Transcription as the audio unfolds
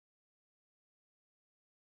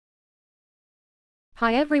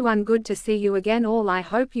Hi everyone, good to see you again all. I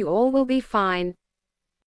hope you all will be fine.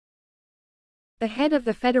 The head of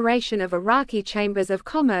the Federation of Iraqi Chambers of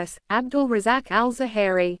Commerce, Abdul Razzaq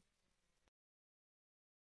Al-Zuhairi,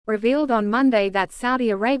 revealed on Monday that Saudi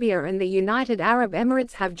Arabia and the United Arab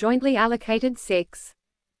Emirates have jointly allocated $6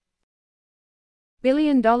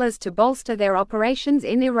 billion to bolster their operations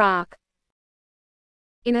in Iraq.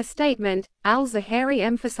 In a statement, Al-Zuhairi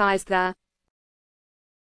emphasized the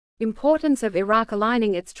importance of Iraq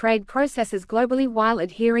aligning its trade processes globally while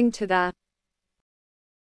adhering to the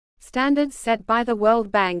standards set by the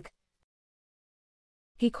World Bank.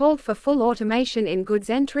 He called for full automation in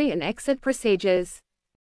goods entry and exit procedures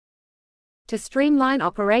to streamline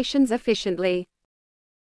operations efficiently.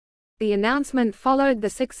 The announcement followed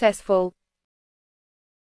the successful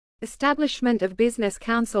establishment of business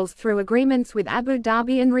councils through agreements with Abu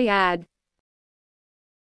Dhabi and Riyadh.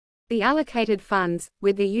 The allocated funds,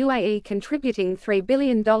 with the UAE contributing $3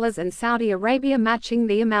 billion and Saudi Arabia matching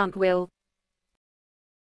the amount, will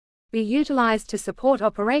be utilized to support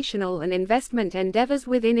operational and investment endeavors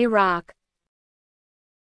within Iraq.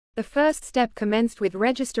 The first step commenced with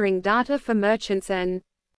registering data for merchants and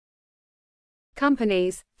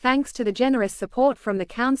companies, thanks to the generous support from the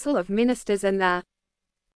Council of Ministers and the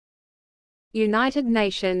United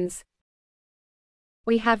Nations.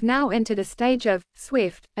 We have now entered a stage of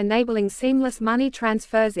SWIFT, enabling seamless money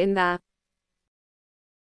transfers in the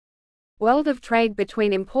world of trade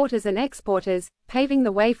between importers and exporters, paving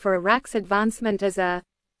the way for Iraq's advancement as a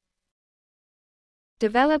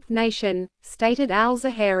developed nation, stated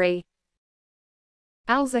Al-Zuhairi.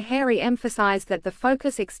 Al-Zuhairi emphasized that the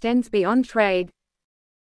focus extends beyond trade,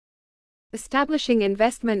 establishing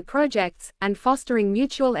investment projects, and fostering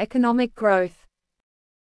mutual economic growth.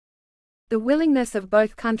 The willingness of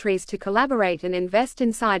both countries to collaborate and invest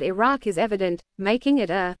inside Iraq is evident, making it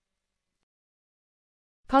a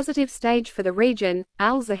positive stage for the region,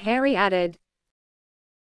 Al-Zuhairi added.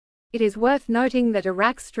 It is worth noting that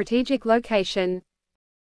Iraq's strategic location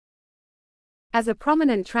as a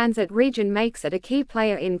prominent transit region makes it a key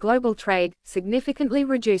player in global trade, significantly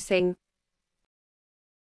reducing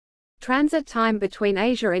transit time between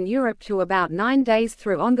Asia and Europe to about 9 days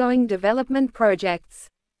through ongoing development projects.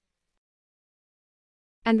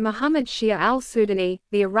 And Mohammed Shia al-Sudani,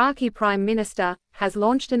 the Iraqi Prime Minister, has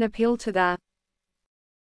launched an appeal to the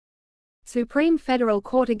Supreme Federal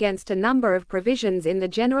Court against a number of provisions in the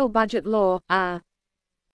General Budget Law, a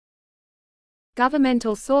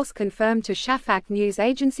governmental source confirmed to Shafaq news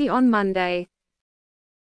agency on Monday.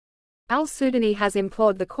 Al-Sudani has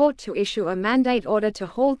implored the court to issue a mandate order to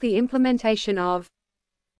halt the implementation of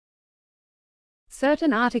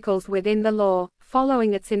certain articles within the law,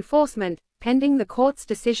 following its enforcement, pending the court's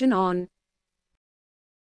decision on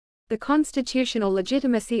the constitutional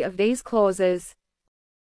legitimacy of these clauses.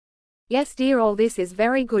 Yes dear, all this is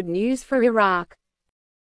very good news for Iraq.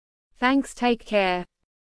 Thanks, take care.